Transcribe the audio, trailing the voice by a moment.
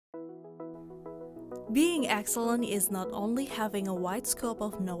Being excellent is not only having a wide scope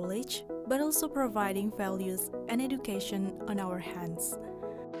of knowledge, but also providing values and education on our hands.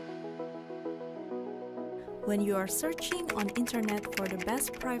 When you are searching on internet for the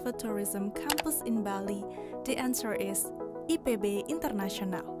best private tourism campus in Bali, the answer is IPB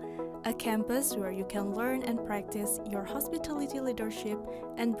Internasional, a campus where you can learn and practice your hospitality leadership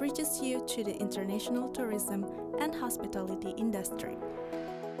and bridges you to the international tourism and hospitality industry.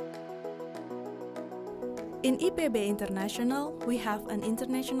 In IPB Internasional, we have an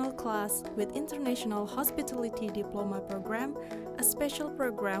international class with International Hospitality Diploma program, a special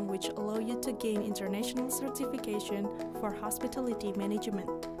program which allows you to gain international certification for hospitality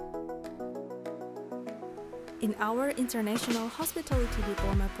management. In our International Hospitality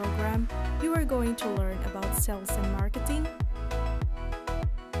Diploma program, you are going to learn about sales and marketing,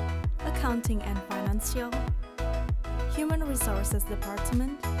 accounting and financial, human resources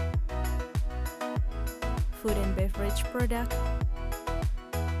department, food and beverage product,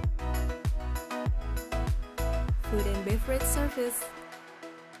 food and beverage service,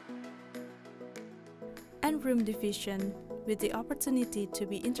 and room division with the opportunity to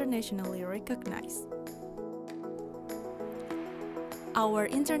be internationally recognized. Our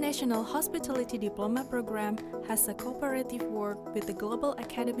International Hospitality Diploma program has a cooperative work with the global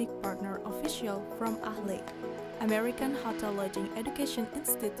academic partner official from AHLEI, American Hotel Lodging Education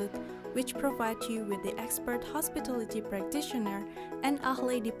Institute, which provides you with the expert hospitality practitioner and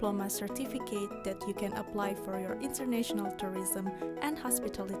AHLEI Diploma certificate that you can apply for your international tourism and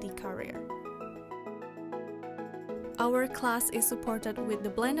hospitality career. Our class is supported with the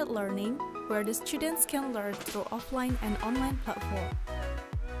blended learning, where the students can learn through offline and online platform.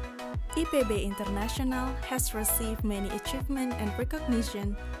 IPB Internasional has received many achievements and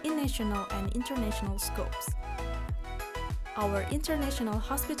recognition in national and international scopes. Our International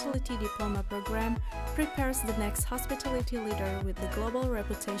Hospitality Diploma program prepares the next hospitality leader with the global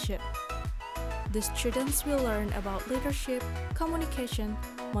reputation. The students will learn about leadership, communication,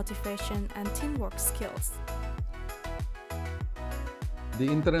 motivation, and teamwork skills. The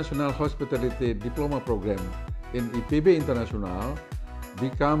International Hospitality Diploma program in IPB Internasional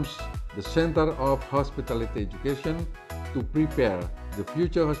becomes the center of hospitality education to prepare the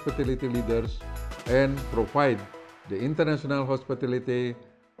future hospitality leaders and provide the international hospitality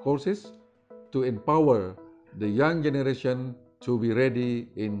courses to empower the young generation to be ready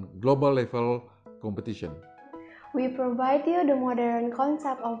in global level competition. We provide you the modern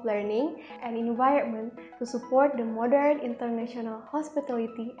concept of learning and environment to support the modern international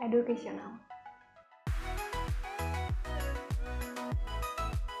hospitality educational.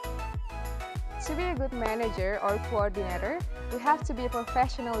 To be a good manager or coordinator, we have to be a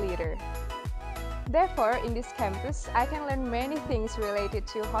professional leader. Therefore, in this campus, I can learn many things related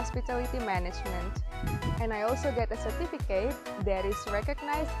to hospitality management. And I also get a certificate that is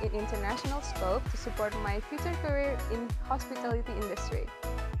recognized in international scope to support my future career in hospitality industry.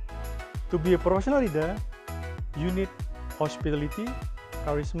 To be a professional leader, you need hospitality,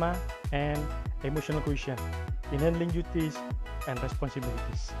 charisma, and emotional cohesion in handling duties and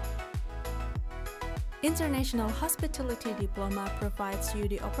responsibilities. International Hospitality Diploma provides you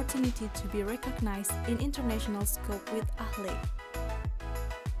the opportunity to be recognized in international scope with AHLEI.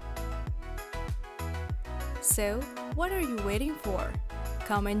 So, what are you waiting for?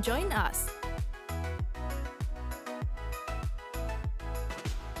 Come and join us!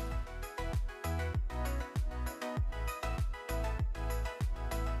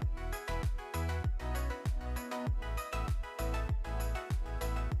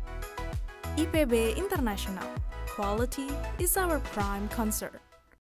 IPB Internasional. Quality is our prime concern.